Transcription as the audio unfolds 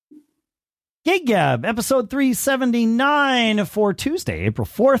Gig Gab, episode 379 for Tuesday, April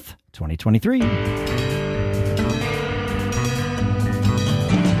 4th, 2023.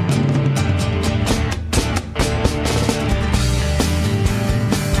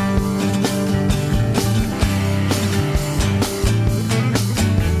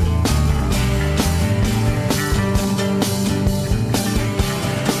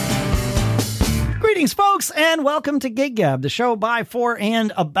 Greetings, folks, and welcome to Gig Gab, the show by, for,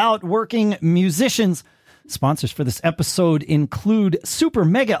 and about working musicians. Sponsors for this episode include Super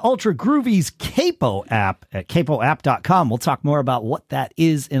Mega Ultra Groovy's Capo app at capoapp.com. We'll talk more about what that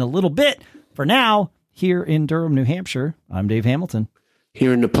is in a little bit. For now, here in Durham, New Hampshire, I'm Dave Hamilton.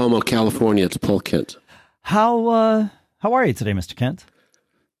 Here in Napomo, California, it's Paul Kent. How are you today, Mr. Kent?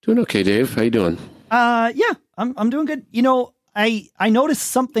 Doing okay, Dave. How you doing? Yeah, I'm doing good. You know, I noticed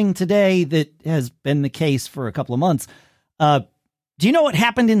something today that has been the case for a couple of months. Do you know what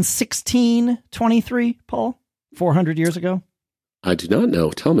happened in 1623, Paul? 400 years ago? I do not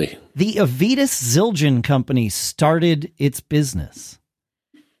know. Tell me. The Avedis Zildjian Company started its business.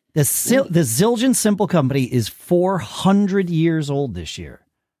 The Zildjian Simple Company is 400 years old this year.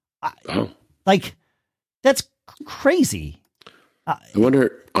 That's crazy. I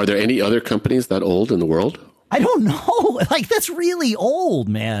wonder, are there any other companies that old in the world? I don't know. That's really old,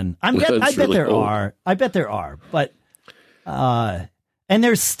 man. I bet really there old. are. I bet there are. But, and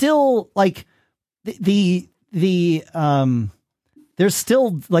there's still like there's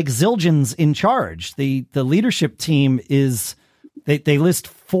still like Zildjians in charge. The leadership team is, they list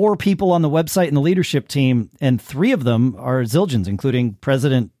 4 people on the website in the leadership team, and 3 of them are Zildjians, including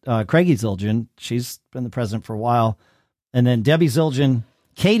President Craigie Zildjian. She's been the president for a while. And then Debbie Zildjian,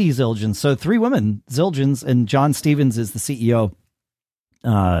 Katie Zildjian. So 3 women, Zildjians, and John Stevens is the CEO.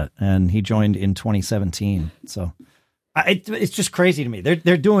 And he joined in 2017. So it's just crazy to me.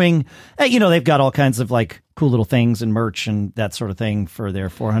 They're doing, they've got all kinds of like cool little things and merch and that sort of thing for their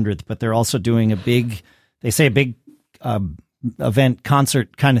 400th, but they're also doing a big event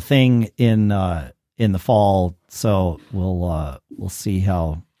concert kind of thing in the fall. So we'll see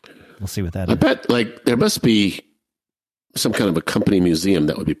what that is. I bet like there must be some kind of a company museum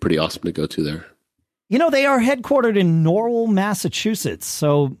that would be pretty awesome to go to there. You know, they are headquartered in Norwell, Massachusetts.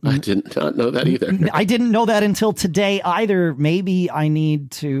 So I did not know that either. I didn't know that until today either. Maybe I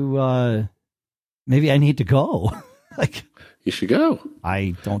need to go. Like, you should go.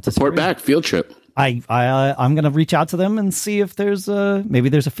 I don't disagree. Report back, field trip. I'm going to reach out to them and see if there's maybe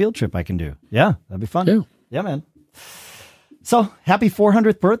there's a field trip I can do. Yeah, that'd be fun. Yeah, man. So happy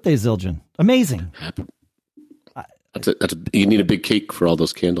 400th birthday, Zildjian. Amazing. Happy. You need a big cake for all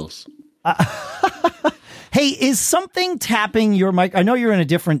those candles. Hey, is something tapping your mic? I know you're in a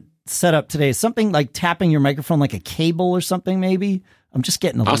different setup today. Is something like tapping your microphone, like a cable or something? Maybe I'm just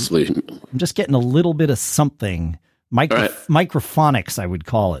getting a little bit of something. Microphonics, I would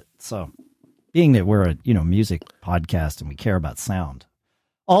call it. So, being that we're a music podcast and we care about sound.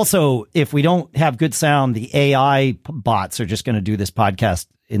 Also, if we don't have good sound, the AI bots are just going to do this podcast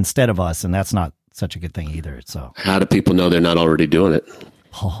instead of us, and that's not such a good thing either. So, how do people know they're not already doing it?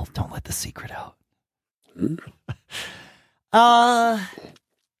 Paul, don't let the secret out. I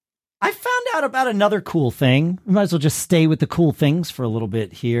found out about another cool thing. We might as well just stay with the cool things for a little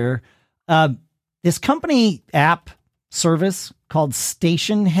bit here. This company app service called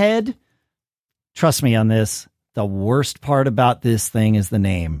Stationhead. Trust me on this. The worst part about this thing is the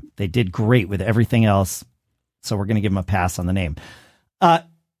name. They did great with everything else, so we're going to give them a pass on the name.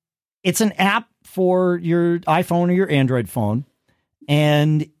 It's an app for your iPhone or your Android phone,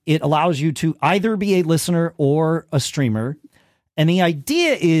 and it allows you to either be a listener or a streamer. And the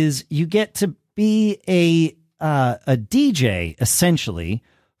idea is you get to be a DJ essentially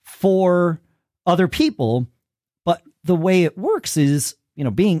for other people. But the way it works is,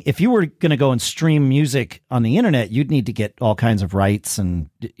 if you were going to go and stream music on the internet, you'd need to get all kinds of rights and,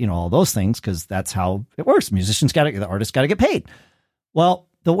 all those things, because that's how it works. The artists got to get paid. Well,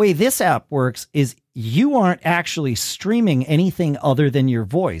 the way this app works is you aren't actually streaming anything other than your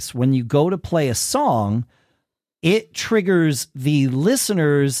voice. When you go to play a song, it triggers the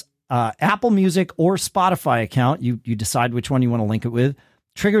listener's Apple Music or Spotify account. You decide which one you want to link it with.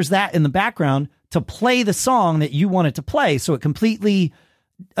 Triggers that in the background to play the song that you want it to play. So it completely,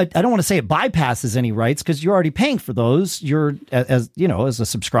 I don't want to say it bypasses any rights, because you're already paying for those. You're, as a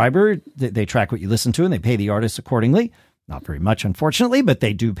subscriber, they track what you listen to and they pay the artists accordingly. Not very much, unfortunately, but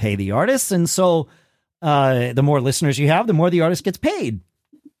they do pay the artists. And so the more listeners you have, the more the artist gets paid.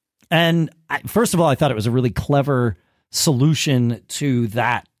 And first of all, I thought it was a really clever solution to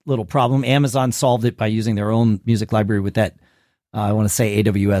that little problem. Amazon solved it by using their own music library with that I want to say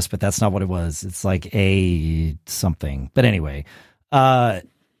AWS, but that's not what it was. It's like a something. But anyway, the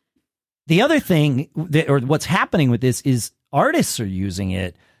other thing or what's happening with this is artists are using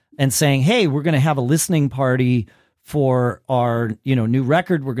it and saying, hey, we're going to have a listening party for our, new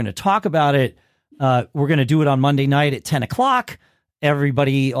record. We're going to talk about it. We're going to do it on Monday night at 10 o'clock.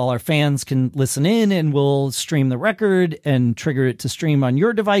 Everybody, all our fans can listen in and we'll stream the record and trigger it to stream on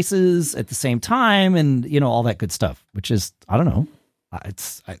your devices at the same time. And, all that good stuff, which is, I don't know.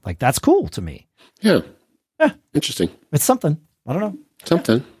 That's cool to me. Yeah. Interesting. It's something. I don't know.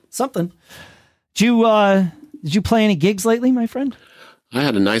 Something. Did you play any gigs lately, my friend? I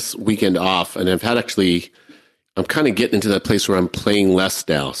had a nice weekend off, and I'm kind of getting into that place where I'm playing less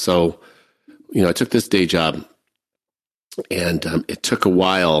now. So, I took this day job, and it took a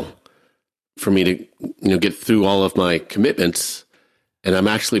while for me to, get through all of my commitments, and I'm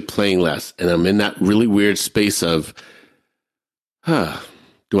actually playing less. And I'm in that really weird space of,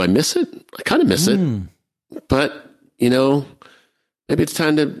 do I miss it? I kind of miss it. But, maybe it's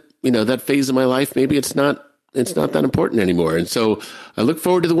time to, that phase of my life, maybe it's not that important anymore. And so I look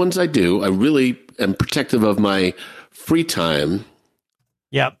forward to the ones I do. I really am protective of my free time.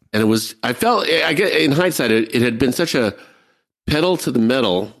 Yep. And in hindsight, it had been such a pedal to the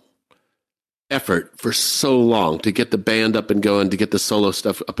metal effort for so long to get the band up and going, to get the solo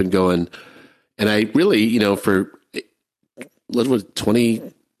stuff up and going. And I really, for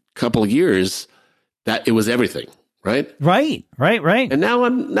 20 couple years, that it was everything. Right. And now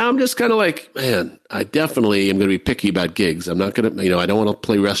I'm just kind of like, man, I definitely am going to be picky about gigs. I'm not going to, I don't want to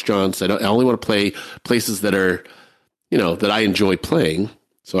play restaurants. I only want to play places that are, that I enjoy playing.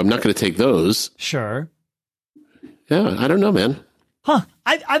 So I'm not going to take those. Sure. Yeah. I don't know, man.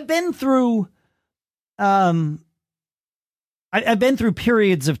 I've been through, I've been through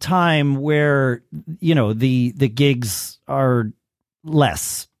periods of time where, the gigs are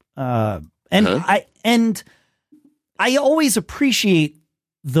less, I always appreciate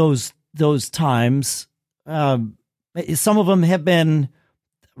those times. Some of them have been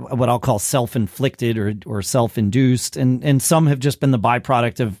what I'll call self-inflicted or self-induced, and some have just been the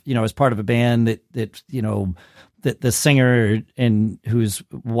byproduct of, as part of a band that the singer and whose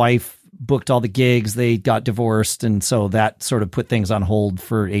wife booked all the gigs, they got divorced, and so that sort of put things on hold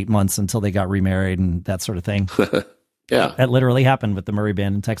for 8 months until they got remarried and that sort of thing. Yeah, that literally happened with the Murray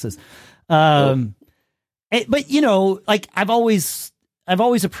Band in Texas. But I've always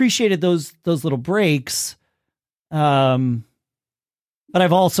appreciated those little breaks, but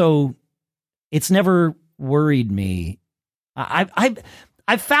I've also, it's never worried me.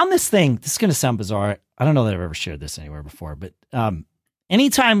 I've found this thing. This is going to sound bizarre. I don't know that I've ever shared this anywhere before, but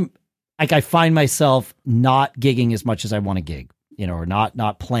anytime I find myself not gigging as much as I want to gig, or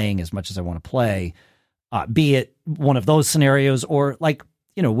not playing as much as I want to play, be it one of those scenarios or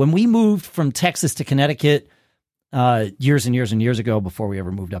when we moved from Texas to Connecticut years and years and years ago, before we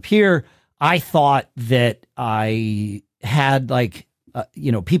ever moved up here, I thought that I had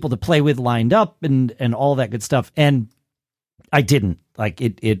people to play with lined up and all that good stuff. And I didn't.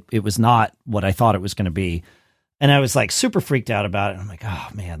 It was not what I thought it was going to be. And I was super freaked out about it. I'm like, oh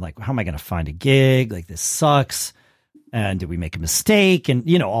man, how am I going to find a gig? This sucks. And did we make a mistake? And,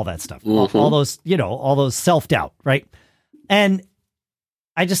 all that stuff, mm-hmm. all those self-doubt. Right. And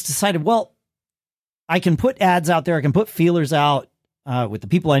I just decided, well, I can put ads out there. I can put feelers out with the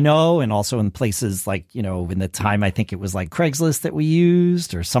people I know, and also in places in the time, I think it was Craigslist that we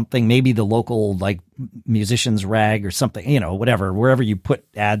used or something, maybe the local musicians rag or something, whatever, wherever you put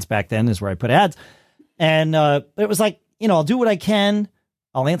ads back then is where I put ads. And it was I'll do what I can.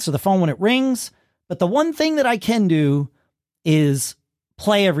 I'll answer the phone when it rings. But the one thing that I can do is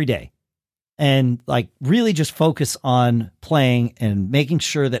play every day. And really just focus on playing and making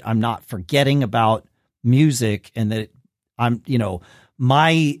sure that I'm not forgetting about music, and that I'm,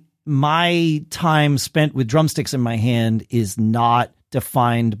 my time spent with drumsticks in my hand is not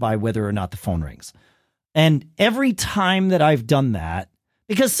defined by whether or not the phone rings. And every time that I've done that,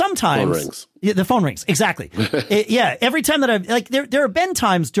 because sometimes the phone rings. Exactly. Every time that I've there have been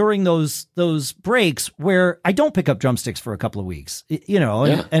times during those breaks where I don't pick up drumsticks for a couple of weeks,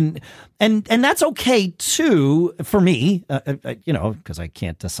 and that's okay too for me, because I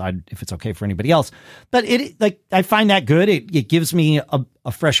can't decide if it's okay for anybody else, but I find that good. It gives me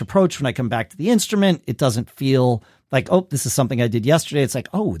a fresh approach when I come back to the instrument. It doesn't feel oh, this is something I did yesterday. It's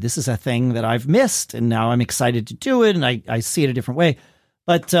oh, this is a thing that I've missed, and now I'm excited to do it. And I see it a different way.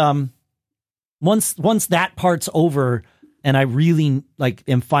 But once that part's over and I really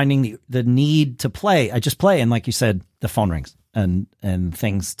am finding the need to play, I just play. And like you said, the phone rings and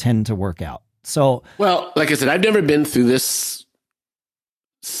things tend to work out. So, well, like I said, I've never been through this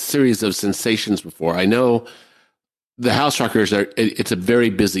series of sensations before. I know the House Rockers it's a very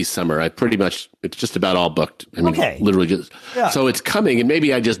busy summer. It's just about all booked. I mean, literally just, so it's coming, and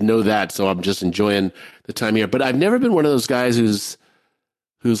maybe I just know that. So I'm just enjoying the time here, but I've never been one of those guys who's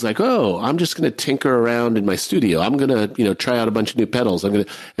like, oh, I'm just going to tinker around in my studio. I'm going to, try out a bunch of new pedals. And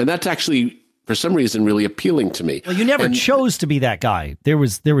that's actually, for some reason, really appealing to me. Well, you never chose to be that guy. There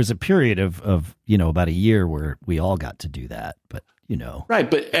was a period of about a year where we all got to do that, but Right.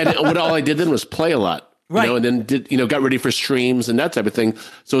 But what all I did then was play a lot. Right. And then got ready for streams and that type of thing.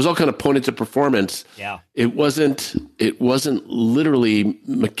 So it was all kind of pointed to performance. Yeah. It wasn't literally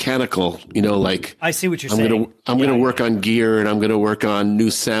mechanical, like I see what you're saying. I'm going to work on gear, and I'm going to work on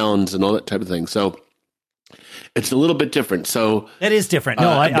new sounds and all that type of thing. So it's a little bit different. So it is different.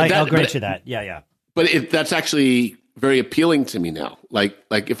 No, I'll grant you that. Yeah. Yeah. But that's actually very appealing to me now. Like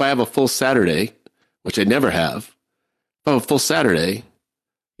if I have a full Saturday, which I never have, if I have a full Saturday,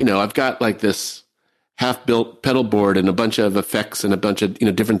 I've got like this half-built pedal board and a bunch of effects and a bunch of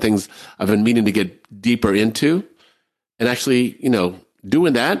different things I've been meaning to get deeper into, and actually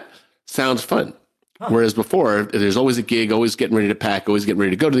doing that sounds fun. Whereas before, there's always a gig, always getting ready to pack, always getting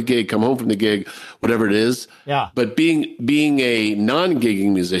ready to go to the gig, come home from the gig, whatever it is. Yeah. But being a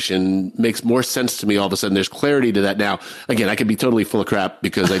non-gigging musician makes more sense to me all of a sudden. There's clarity to that now. Again, I could be totally full of crap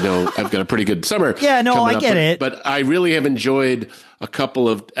because I know I've got a pretty good summer. Yeah, no, I get it. But I really have enjoyed a couple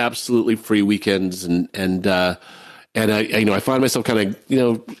of absolutely free weekends, and I find myself kind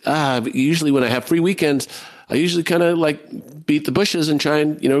of, usually when I have free weekends, I usually kind of like beat the bushes and try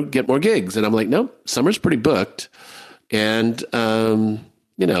and, get more gigs. And I'm like, no, summer's pretty booked. And, and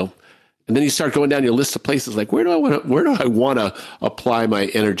then you start going down your list of places like, where do I want to apply my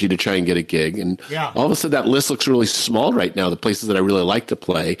energy to try and get a gig? And all of a sudden that list looks really small right now. The places that I really like to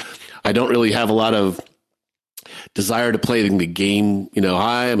play, I don't really have a lot of desire to play the game.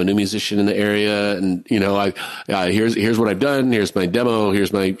 Hi, I'm a new musician in the area, and here's what I've done. Here's my demo.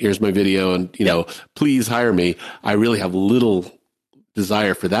 Here's my video, and please hire me. I really have little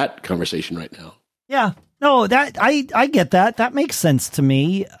desire for that conversation right now. Yeah, no, that I get that. That makes sense to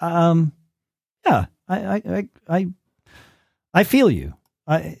me. Yeah, I feel you.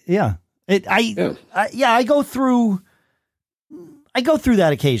 I go through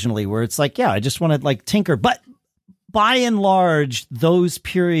that occasionally where it's like, I just want to like tinker, but by and large, those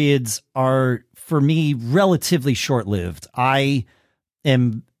periods are for me relatively short-lived. The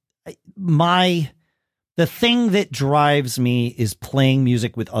thing that drives me is playing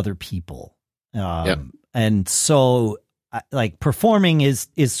music with other people. And so like performing is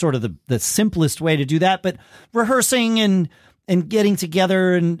sort of the simplest way to do that, but rehearsing and getting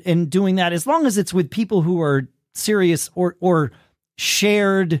together and doing that, as long as it's with people who are serious or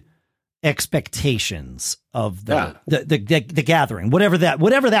shared expectations of the gathering, whatever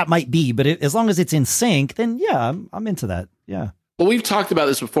that might be, but as long as it's in sync, then I'm into that. Yeah. Well, we've talked about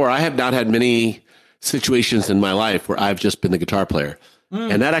this before. I have not had many situations in my life where I've just been the guitar player.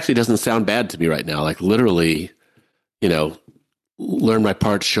 And that actually doesn't sound bad to me right now. Like literally, learn my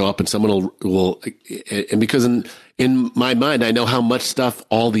parts, show up, and someone will and because in my mind, I know how much stuff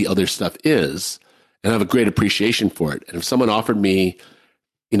all the other stuff is, and I have a great appreciation for it. And if someone offered me,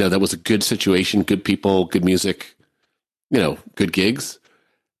 that was a good situation, good people, good music, good gigs,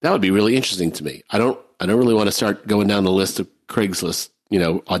 that would be really interesting to me. I don't really want to start going down the list of Craigslist,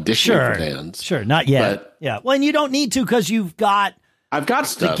 auditioning for bands. Sure. Not yet. Well, and you don't need to, because I've got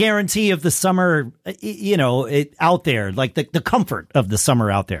stuff. The guarantee of the summer, out there, like the comfort of the summer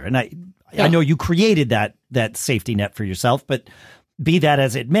out there. And I know you created that safety net for yourself, but be that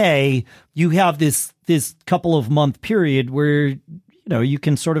as it may, you have this couple of month period where you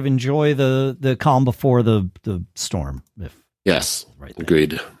can sort of enjoy the calm before the storm. Yes, right.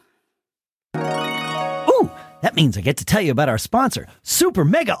 Agreed. Ooh, that means I get to tell you about our sponsor, Super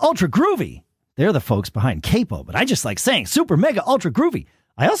Mega Ultra Groovy. They're the folks behind Capo, but I just like saying Super Mega Ultra Groovy.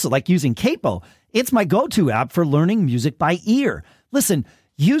 I also like using Capo. It's my go-to app for learning music by ear. Listen,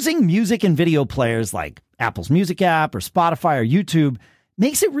 using music and video players like Apple's Music app or Spotify or YouTube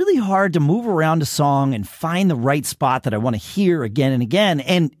makes it really hard to move around a song and find the right spot that I want to hear again and again.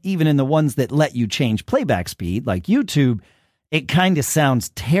 And even in the ones that let you change playback speed, like YouTube, it kind of sounds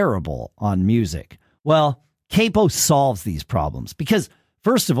terrible on music. Well, Capo solves these problems because,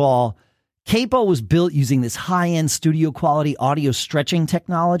 first of all, Capo was built using this high-end studio quality audio stretching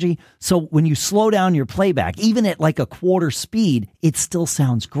technology. So when you slow down your playback, even at like a quarter speed, it still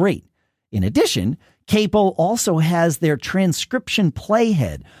sounds great. In addition, Capo also has their transcription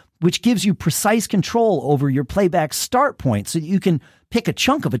playhead. which gives you precise control over your playback start point so that you can pick a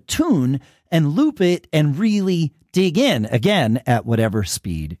chunk of a tune and loop it and really dig in again at whatever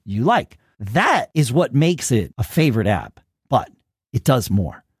speed you like. That is what makes it a favorite app, but it does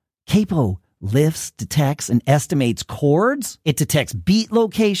more. Capo lifts, detects, and estimates chords. It detects beat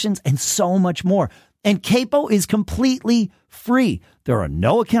locations and so much more. And Capo is completely free. There are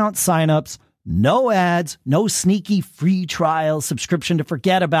no account signups, no ads, no sneaky free trial subscription to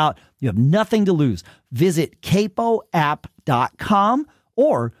forget about. You have nothing to lose. Visit capoapp.com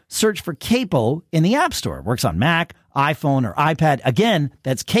or search for Capo in the App Store. It works on Mac, iPhone, or iPad. Again,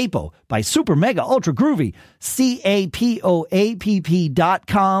 that's Capo by Super Mega Ultra Groovy,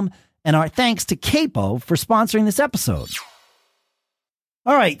 CAPOAPP.com. And our thanks to Capo for sponsoring this episode.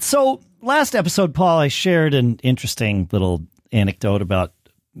 All right, so last episode, Paul, I shared an interesting little anecdote about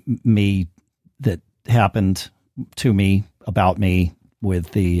me that happened to me about me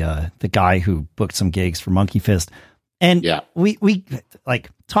with the guy who booked some gigs for Monkey Fist. And we like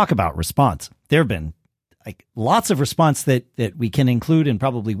talk about response. There have been like lots of response that we can include and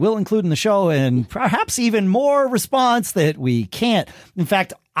probably will include in the show, and perhaps even more response that we can't. In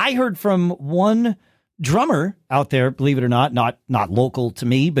fact, I heard from one drummer out there, believe it or not local to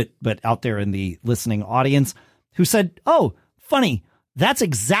me, but out there in the listening audience, who said, "Oh, funny. That's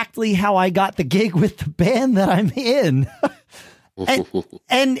exactly how I got the gig with the band that I'm in."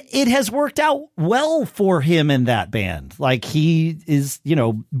 And it has worked out well for him in that band. Like he is,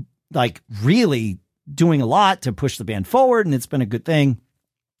 like really doing a lot to push the band forward, and it's been a good thing.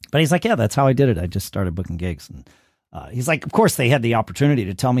 But he's like, yeah, that's how I did it. I just started booking gigs. And he's like, of course they had the opportunity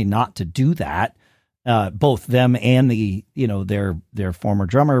to tell me not to do that. Both them and their former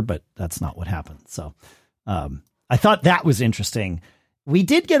drummer, but that's not what happened. So I thought that was interesting. We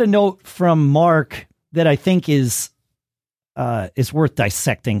did get a note from Mark that I think is worth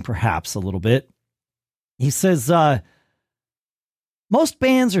dissecting perhaps a little bit. He says, most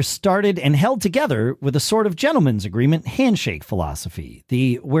bands are started and held together with a sort of gentleman's agreement handshake philosophy.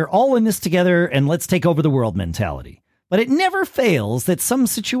 The we're all in this together and let's take over the world mentality. But it never fails that some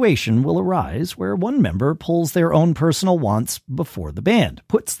situation will arise where one member puts their own personal wants before the band.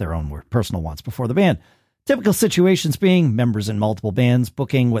 Typical situations being members in multiple bands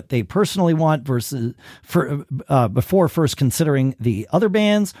booking what they personally want before first considering the other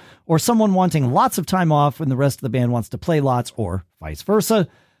bands, or someone wanting lots of time off when the rest of the band wants to play lots, or vice versa,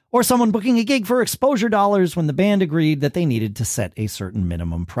 or someone booking a gig for exposure dollars when the band agreed that they needed to set a certain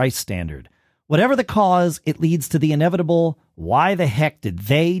minimum price standard. Whatever the cause, it leads to the inevitable, why the heck did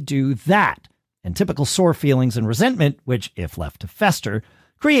they do that? And typical sore feelings and resentment, which, if left to fester,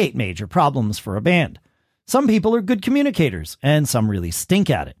 create major problems for a band. Some people are good communicators, and some really stink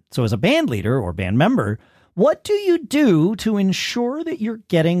at it. So as a band leader or band member, what do you do to ensure that you're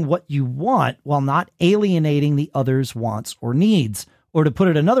getting what you want while not alienating the other's wants or needs? Or to put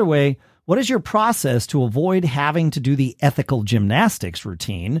it another way, what is your process to avoid having to do the ethical gymnastics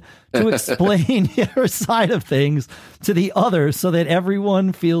routine to explain your side of things to the other so that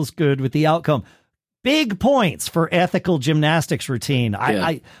everyone feels good with the outcome? Big points for ethical gymnastics routine.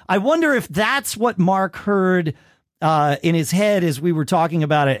 Yeah. I wonder if that's what Mark heard in his head as we were talking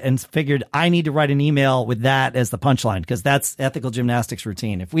about it, and figured I need to write an email with that as the punchline, because that's ethical gymnastics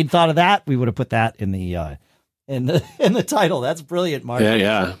routine. If we'd thought of that, we would have put that in the title. That's brilliant, Mark.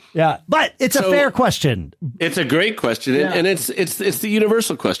 Yeah. But it's a fair question. It's a great question, and it's the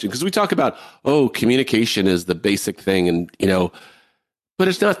universal question, because we talk about communication is the basic thing, and but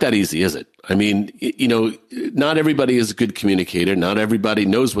it's not that easy, is it? I mean, not everybody is a good communicator. Not everybody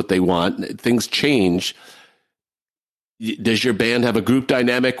knows what they want. Things change. Does your band have a group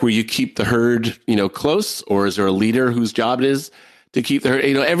dynamic where you keep the herd, close? Or is there a leader whose job it is to keep the herd?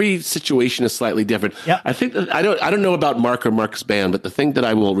 Every situation is slightly different. Yep. I think that I don't know about Mark or Mark's band, but the thing that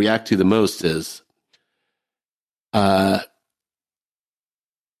I will react to the most is I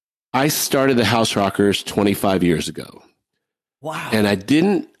started the House Rockers 25 years ago. Wow. And I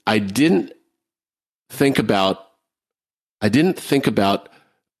didn't think about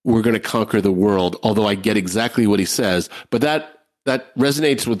we're going to conquer the world, although I get exactly what he says, but that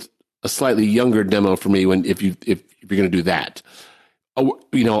resonates with a slightly younger demo for me if you're going to do that. We're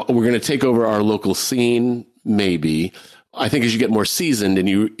going to take over our local scene, maybe. I think as you get more seasoned and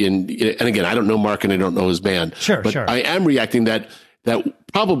again, I don't know Mark and I don't know his band. Sure. I am reacting that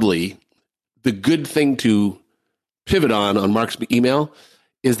probably the good thing to pivot on Mark's email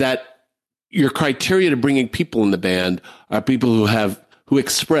is that your criteria to bringing people in the band are people who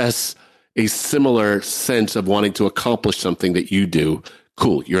express a similar sense of wanting to accomplish something that you do,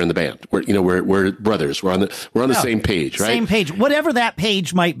 cool, you're in the band. We're brothers. We're on the same page, right? Same page. Whatever that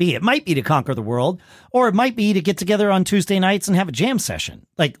page might be. It might be to conquer the world, or it might be to get together on Tuesday nights and have a jam session,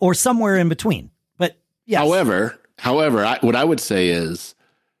 or somewhere in between. But yes. However, what I would say is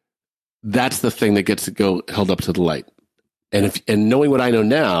that's the thing that gets to go held up to the light. And knowing what I know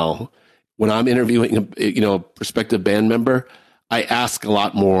now, when I'm interviewing a prospective band member, I ask a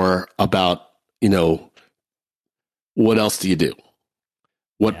lot more about, what else do you do?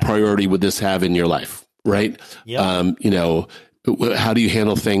 What priority would this have in your life? Right. Yep. How do you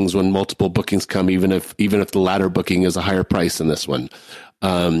handle things when multiple bookings come, even if the latter booking is a higher price than this one?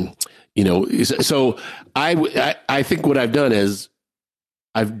 So I think what I've done is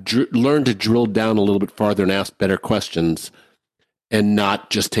I've learned to drill down a little bit farther and ask better questions, and not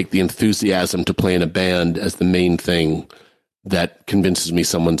just take the enthusiasm to play in a band as the main thing that convinces me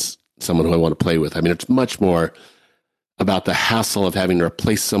someone who I want to play with. I mean, it's much more about the hassle of having to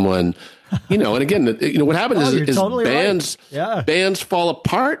replace someone, and again, what happens is totally bands fall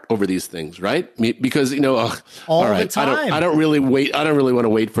apart over these things, right? Because, all right, the time. I don't really want to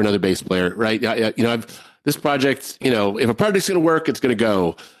wait for another bass player, right? This project, if a project's going to work, it's going to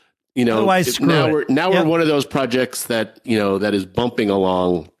go. We're one of those projects that is bumping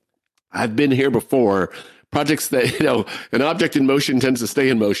along. I've been here before. Projects that an object in motion tends to stay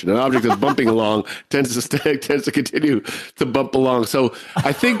in motion. An object that's bumping along tends to continue to bump along. So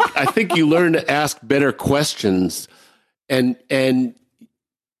I think you learn to ask better questions, and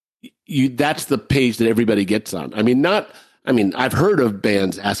that's the page that everybody gets on. I've heard of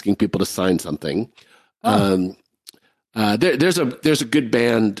bands asking people to sign something. There's a good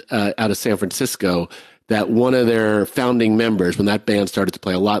band out of San Francisco that one of their founding members, when that band started to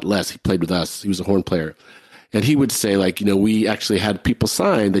play a lot less, he played with us. He was a horn player. And he would say, we actually had people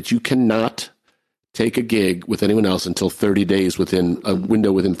sign that you cannot take a gig with anyone else until 30 days, within a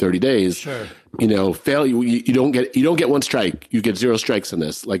window within 30 days. Sure. Fail, you don't get one strike. You get 0 strikes on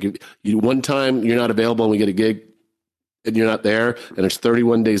this. You one time you're not available and we get a gig and you're not there and it's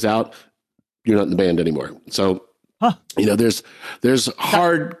 31 days out, you're not in the band anymore. So, there's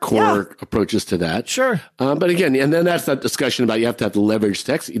hardcore approaches to that. Sure. But again, and then that's that discussion about you have to have the leverage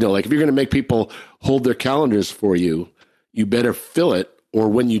text. If you're going to make people hold their calendars for you, you better fill it. Or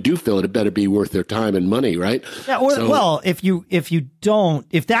when you do fill it, it better be worth their time and money, right? Yeah.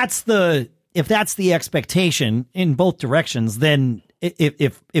 If that's the expectation in both directions, then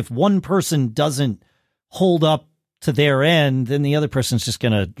if one person doesn't hold up to their end, then the other person's just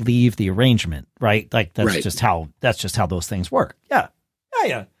going to leave the arrangement, right? That's just how those things work. Yeah.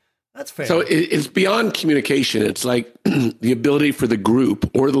 That's fair. So it's beyond communication. It's like the ability for the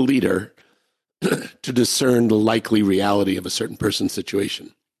group or the leader to discern the likely reality of a certain person's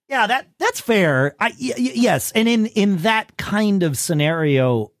situation. Yeah, that's fair. Yes. And in that kind of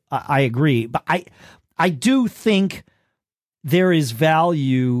scenario, I agree. But I do think there is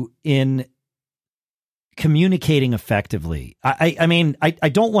value in communicating effectively. I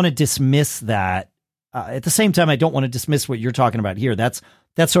don't want to dismiss that. At the same time, I don't want to dismiss what you're talking about here. That's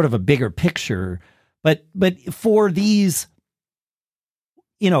sort of a bigger picture. But for these,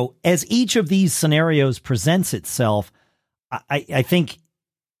 as each of these scenarios presents itself, I think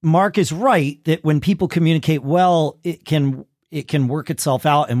Mark is right that when people communicate well, it can work itself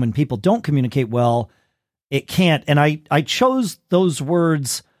out. And when people don't communicate well, it can't. And I chose those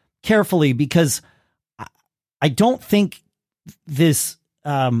words carefully because I don't think this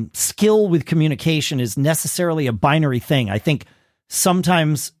skill with communication is necessarily a binary thing. I think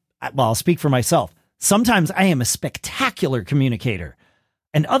sometimes, I'll speak for myself. Sometimes I am a spectacular communicator,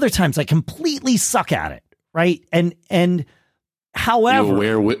 and other times I completely suck at it. Right. And however,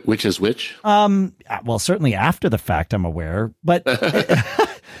 you're aware which is which? Well, certainly after the fact, I'm aware, but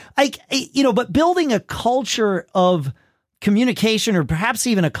but building a culture of communication, or perhaps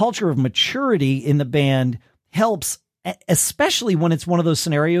even a culture of maturity in the band, helps, especially when it's one of those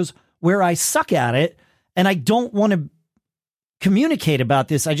scenarios where I suck at it and I don't want to communicate about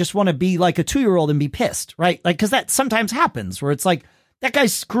this. I just want to be like a 2-year-old and be pissed, right? Because that sometimes happens where it's like, that guy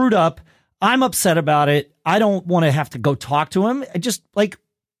screwed up. I'm upset about it. I don't want to have to go talk to him. I just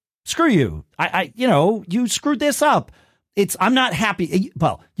screw you. You screwed this up. I'm not happy.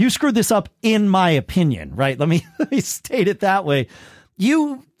 Well, you screwed this up in my opinion, right? Let me state it that way.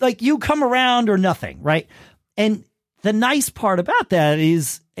 You come around or nothing, right? And the nice part about that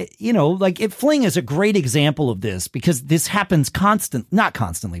is, Fling is a great example of this, because this happens not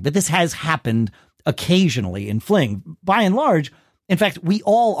constantly, but this has happened occasionally in Fling. By and large, in fact, we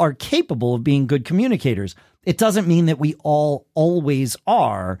all are capable of being good communicators. It doesn't mean that we all always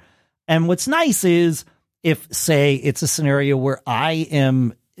are. And what's nice is if, say, it's a scenario where I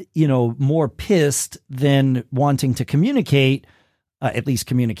am, more pissed than wanting to communicate, at least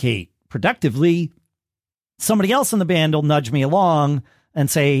communicate productively, somebody else in the band will nudge me along and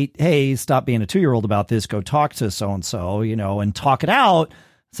say, hey, stop being a 2-year-old about this. Go talk to so-and-so, and talk it out.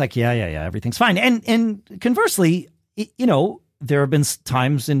 It's like, yeah, everything's fine. And conversely, there have been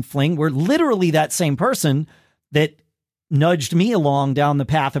times in Fling where literally that same person that nudged me along down the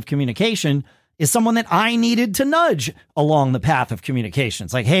path of communication is someone that I needed to nudge along the path of communication.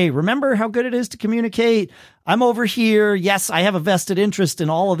 It's like, hey, remember how good it is to communicate? I'm over here. Yes, I have a vested interest in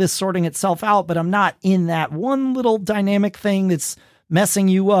all of this sorting itself out, but I'm not in that one little dynamic thing that's messing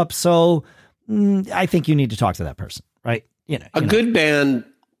you up. So I think you need to talk to that person, right? A good band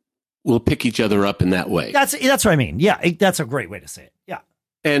will pick each other up in that way. That's what I mean. Yeah, that's a great way to say it. Yeah.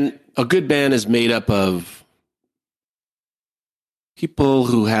 And a good band is made up of people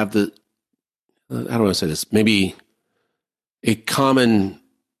who have I don't want to say this, maybe a common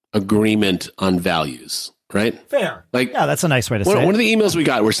agreement on values, right? Fair. Yeah, that's a nice way to say it. One of the emails we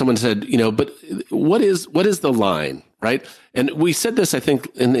got where someone said, but what is the line, right? And we said this, I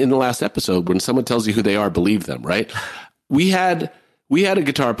think, in the last episode, when someone tells you who they are, believe them, right? We had a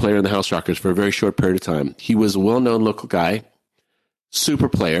guitar player in the House Rockers for a very short period of time. He was a well-known local guy, super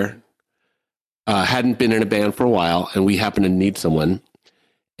player, hadn't been in a band for a while, and we happened to need someone.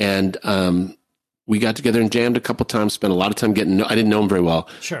 And we got together and jammed a couple times, spent a lot of time I didn't know him very well.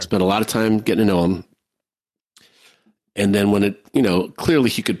 Sure. Spent a lot of time getting to know him. And then when clearly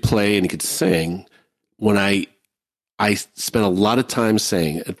he could play and he could sing, when I spent a lot of time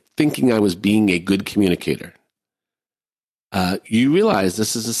thinking I was being a good communicator. You realize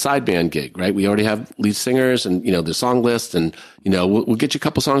this is a side band gig, right? We already have lead singers and, the song list and, we'll get you a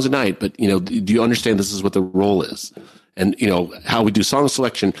couple songs a night, but, do you understand this is what the role is? And, how we do song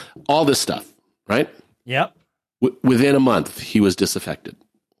selection, all this stuff, right? Yep. Within a month, he was disaffected.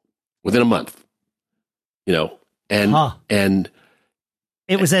 Within a month, and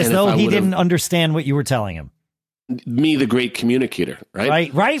it was as though he didn't understand what you were telling him. Me, the great communicator,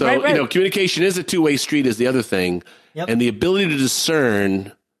 right? Right. Communication is a two-way street is the other thing. Yep. And the ability to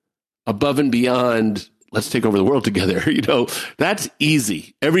discern above and beyond, let's take over the world together, that's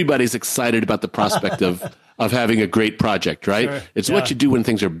easy. Everybody's excited about the prospect of having a great project, right? Sure. It's what you do when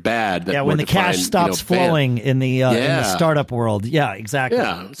things are bad. That when the cash stops flowing in the startup world. Yeah, exactly.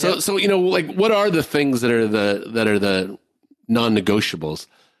 Yeah. So what are the things that are the non-negotiables?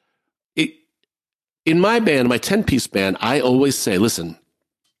 In my band, my 10-piece band, I always say, listen,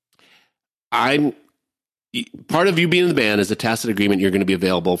 part of you being in the band is a tacit agreement you're going to be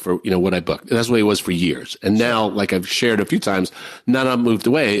available for, what I book. That's the way it was for years. And now, like I've shared a few times, now that I've moved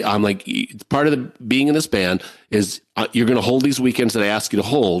away, I'm like, part of the being in this band is you're going to hold these weekends that I ask you to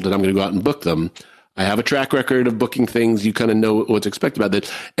hold, and I'm going to go out and book them. I have a track record of booking things. You kind of know what's expected about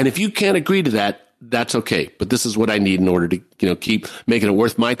that. And if you can't agree to that, that's okay. But this is what I need in order to, keep making it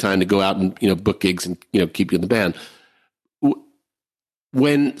worth my time to go out and, book gigs and, keep you in the band.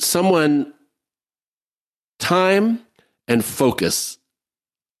 When time and focus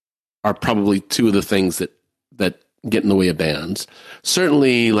are probably two of the things that get in the way of bands.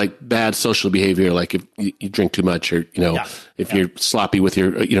 Certainly, like bad social behavior, like if you drink too much or, if you're sloppy with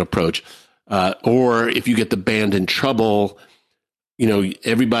your, approach, or if you get the band in trouble.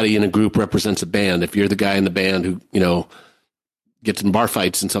 Everybody in a group represents a band. If you're the guy in the band who, gets in bar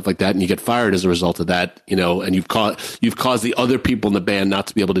fights and stuff like that, and you get fired as a result of that, and you've caused the other people in the band not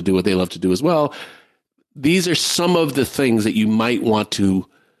to be able to do what they love to do as well. These are some of the things that you might want to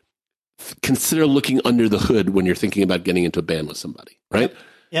consider looking under the hood when you're thinking about getting into a band with somebody, right?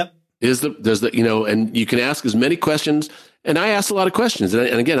 Yep. There's and you can ask as many questions. And I ask a lot of questions.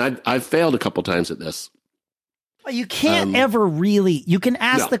 And again, I've failed a couple times at this. Well, you can't ever really. You can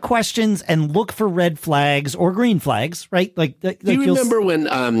ask the questions and look for red flags or green flags, right? Do you remember when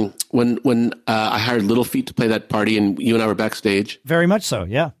I hired Little Feat to play that party, and you and I were backstage? Very much so.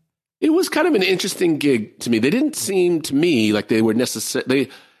 Yeah. It was kind of an interesting gig to me. They didn't seem to me like they were necessary. They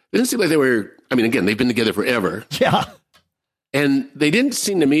didn't seem like they were. I mean, again, they've been together forever. Yeah. And they didn't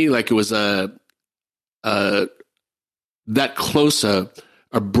seem to me like it was that close a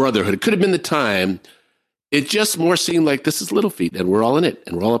brotherhood. It could have been the time. It just more seemed like this is Little Feat, and we're all in it,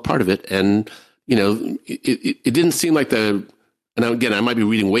 and we're all a part of it. And, it didn't seem like and again, I might be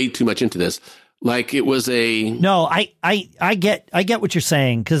reading way too much into this. Like it was No, I get what you're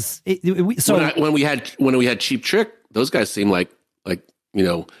saying. Cause when we had Cheap Trick, those guys seemed like,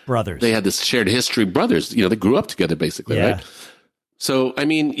 brothers. They had this shared history, brothers, they grew up together basically. Yeah. Right. So, I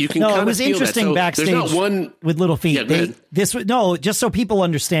mean, you can it was interesting so backstage there's not one with Little Feat. Yeah, just so people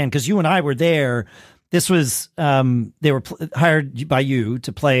understand, because you and I were there. this was they were hired by you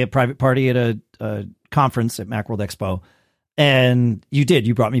to play a private party at a conference at Macworld Expo, and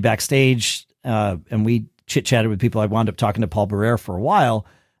you brought me backstage, and we chit chatted with people. I wound up talking to Paul Barrere for a while,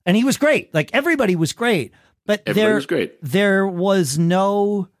 and he was great. Like everybody was great, but there was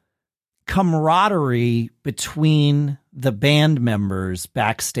no camaraderie between the band members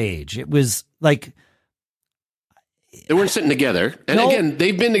backstage. It was like they weren't sitting together. And again,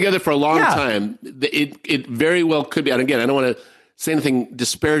 they've been together for a long time. It very well could be. And again, I don't want to say anything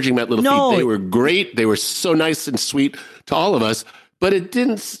disparaging about Little Feat. They were great. They were so nice and sweet to all of us, but I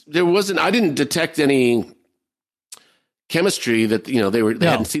didn't detect any chemistry that, they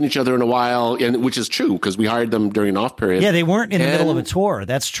hadn't seen each other in a while, and which is true because we hired them during an off period. Yeah, they weren't in the middle of a tour.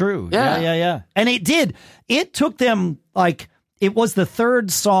 That's true. Yeah. And it took them it was the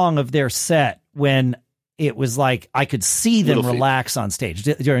third song of their set when it was like I could see them relax on stage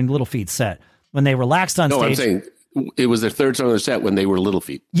during Little Feat's set. When they relaxed on stage. No, I'm saying it was their third song of the set when they were Little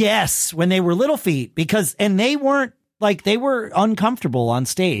Feat. Yes, when they were Little Feat, and they weren't they were uncomfortable on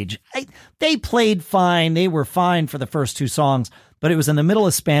stage. They played fine. They were fine for the first two songs, but it was in the middle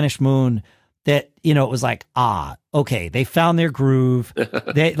of Spanish Moon that, it was like, okay, they found their groove.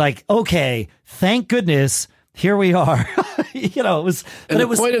 They okay, thank goodness. Here we are. It was, and the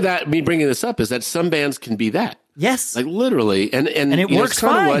point of that, me bringing this up is that some bands can be that. Yes. Literally. And it works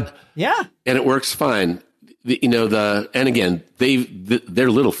fine. And it works fine. And again,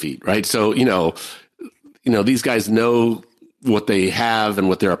 they're Little Feat, right? So, these guys know what they have and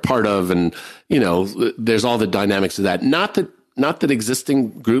what they're a part of. And, there's all the dynamics of that. Not that existing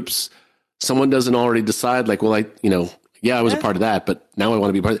groups, someone doesn't already decide I was a part of that, but now I want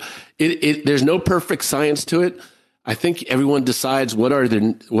to be a part of it. There's no perfect science to it. I think everyone decides what are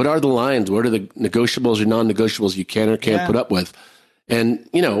the lines, what are the negotiables or non-negotiables you can or can't put up with. And,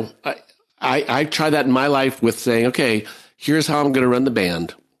 I try that in my life with saying, okay, here's how I'm going to run the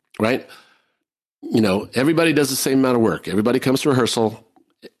band, right? Everybody does the same amount of work. Everybody comes to rehearsal.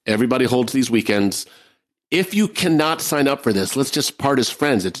 Everybody holds these weekends. If you cannot sign up for this, let's just part as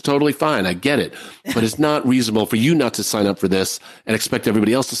friends. It's totally fine. I get it. But it's not reasonable for you not to sign up for this and expect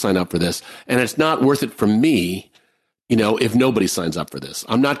everybody else to sign up for this. And it's not worth it for me, if nobody signs up for this.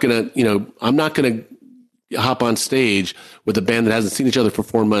 I'm not going to hop on stage with a band that hasn't seen each other for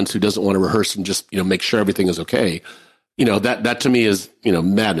 4 months, who doesn't want to rehearse and just, make sure everything is okay. That to me is,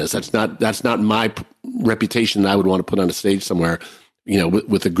 madness. That's not my reputation that I would want to put on a stage somewhere,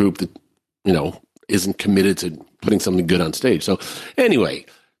 with a group that, isn't committed to putting something good on stage. So anyway,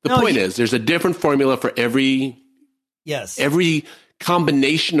 the point is there's a different formula for every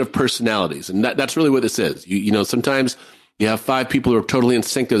combination of personalities. And that's really what this is. Sometimes you have 5 people who are totally in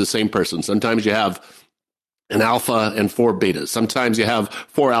sync. They're the same person. Sometimes you have an alpha and 4 betas. Sometimes you have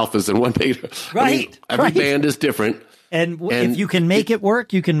 4 alphas and 1 beta. Right. Every band is different. And if you can make it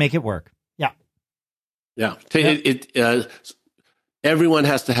work, you can make it work. Yeah. Yeah. Everyone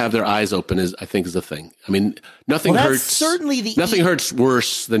has to have their eyes open, I think is the thing. I mean, nothing hurts. Nothing hurts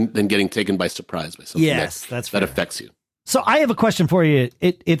worse than getting taken by surprise by something that affects you. So I have a question for you.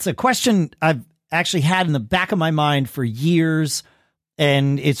 It's a question I've actually had in the back of my mind for years,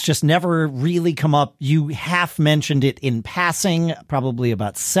 and it's just never really come up. You half mentioned it in passing, probably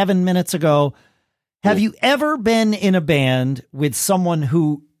about 7 minutes ago. Have you ever been in a band with someone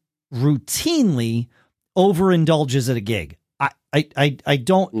who routinely overindulges at a gig? I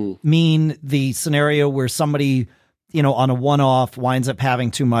don't mean the scenario where somebody, on a one-off winds up having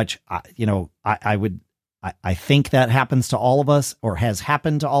too much. I think that happens to all of us, or has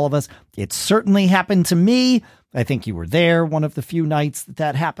happened to all of us. It certainly happened to me. I think you were there one of the few nights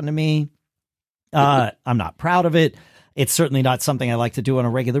that happened to me. I'm not proud of it. It's certainly not something I like to do on a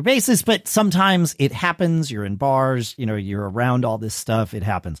regular basis, but sometimes it happens. You're in bars, you're around all this stuff. It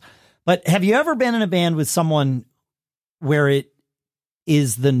happens. But have you ever been in a band with someone where it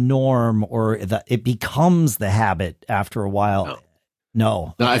is the norm, or it becomes the habit after a while?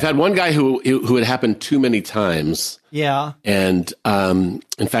 No. I've had one guy who had happened too many times. Yeah. And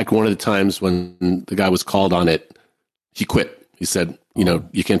in fact, one of the times when the guy was called on it, he quit. He said,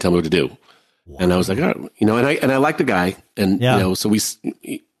 you can't tell me what to do. Wow. And I was like, oh, and I liked the guy. And, so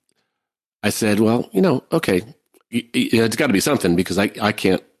I said, well, okay, it's got to be something, because I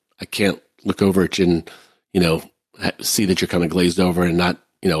can't look over at you and, see that you're kind of glazed over and not,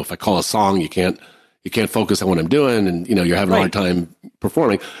 if I call a song, you can't focus on what I'm doing, and, you're having a hard time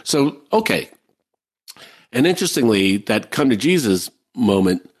performing. So, okay. And interestingly, that come to Jesus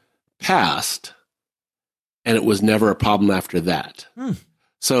moment passed, and it was never a problem after that.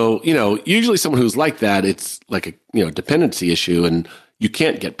 So, usually someone who's like that, it's like a, dependency issue, and you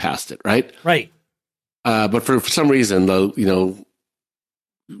can't get past it. Right. Right. But for some reason,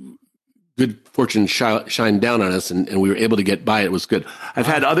 good fortune shined down on us, and we were able to get by. It was good. I've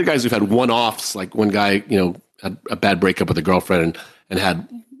had other guys who've had one-offs, like one guy, had a bad breakup with a girlfriend and had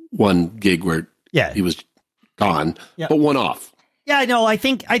one gig where he was gone, but one-off. Yeah, I know. I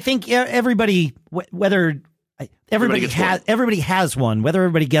think everybody, whether everybody has one, whether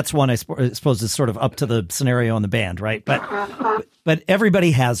everybody gets one, I suppose is sort of up to the scenario on the band, right? But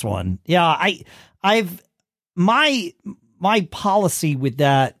everybody has one. Yeah, my policy with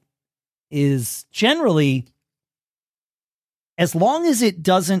that is generally, as long as it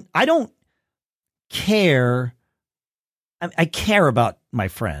doesn't, I don't care. I care about my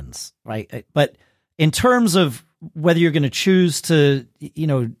friends, right? But in terms of whether you're going to choose to,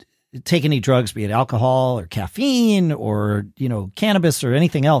 take any drugs, be it alcohol or caffeine or, cannabis or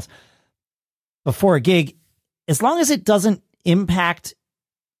anything else before a gig, as long as it doesn't impact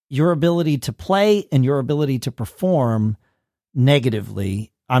your ability to play and your ability to perform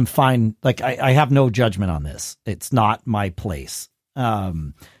negatively, I'm fine. Like I have no judgment on this. It's not my place.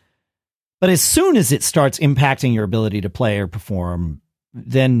 But as soon as it starts impacting your ability to play or perform,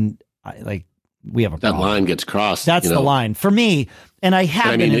 then we have a problem. That line gets crossed. That's the line for me. And I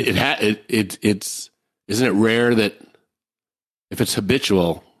have. It's isn't it rare that if it's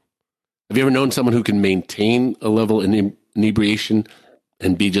habitual? Have you ever known someone who can maintain a level in inebriation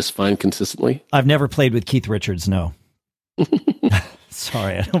and be just fine consistently? I've never played with Keith Richards. No.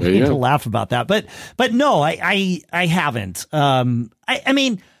 Sorry, I don't mean to laugh about that, but no, I haven't. I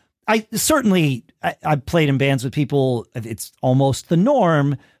mean, I certainly I've played in bands with people. It's almost the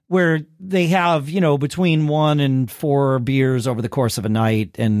norm where they have, between 1 and 4 beers over the course of a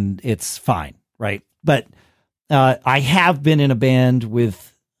night, and it's fine, right? But I have been in a band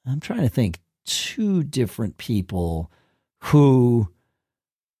with, I'm trying to think, 2 different people who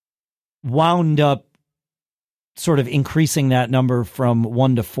wound up sort of increasing that number from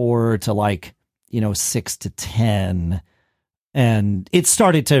 1 to 4 to 6 to 10. And it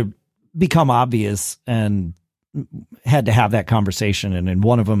started to become obvious and had to have that conversation. And in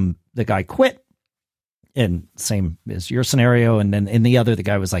one of them, the guy quit, and same as your scenario. And then in the other, the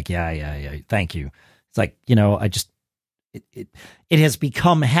guy was like, yeah. Thank you. It's like, it has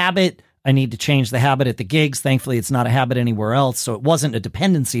become habit. I need to change the habit at the gigs. Thankfully, it's not a habit anywhere else. So it wasn't a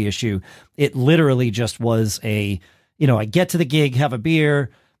dependency issue. It literally just was I get to the gig, have a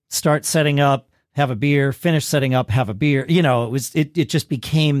beer, start setting up, have a beer, finish setting up, have a beer. It just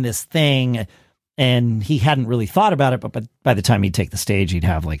became this thing, and he hadn't really thought about it. But by the time he'd take the stage, he'd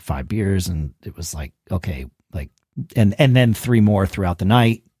have 5 beers, and it was like, okay, and then 3 more throughout the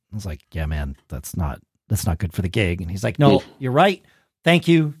night. I was like, yeah, man, that's not good for the gig. And he's like, no, you're right. Thank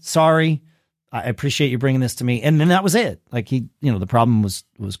you. Sorry. I appreciate you bringing this to me. And then that was it. The problem was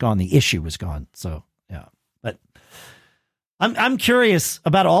gone. The issue was gone. So yeah, but I'm curious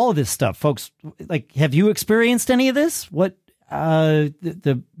about all of this stuff, folks. Have you experienced any of this? What,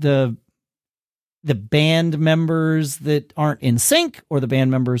 the band members that aren't in sync, or the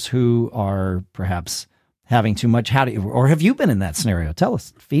band members who are perhaps having too much? Or have you been in that scenario? Tell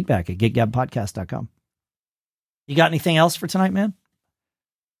us. Feedback at giggabpodcast.com. You got anything else for tonight, man?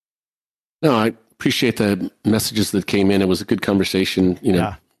 No, I appreciate the messages that came in. It was a good conversation,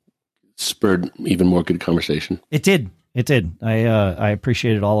 spurred even more good conversation. It did. I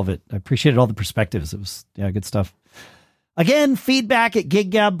appreciated all of it. I appreciated all the perspectives. It was, good stuff. Again, feedback at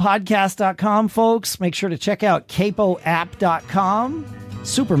giggabpodcast.com, folks. Make sure to check out capoapp.com.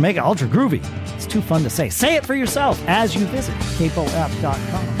 Super mega ultra groovy. It's too fun to say. Say it for yourself as you visit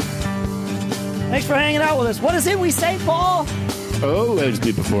capoapp.com. Thanks for hanging out with us. What is it we say, Paul? Oh, let's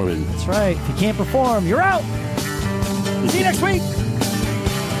be performing. That's right. If you can't perform, you're out. See you next week.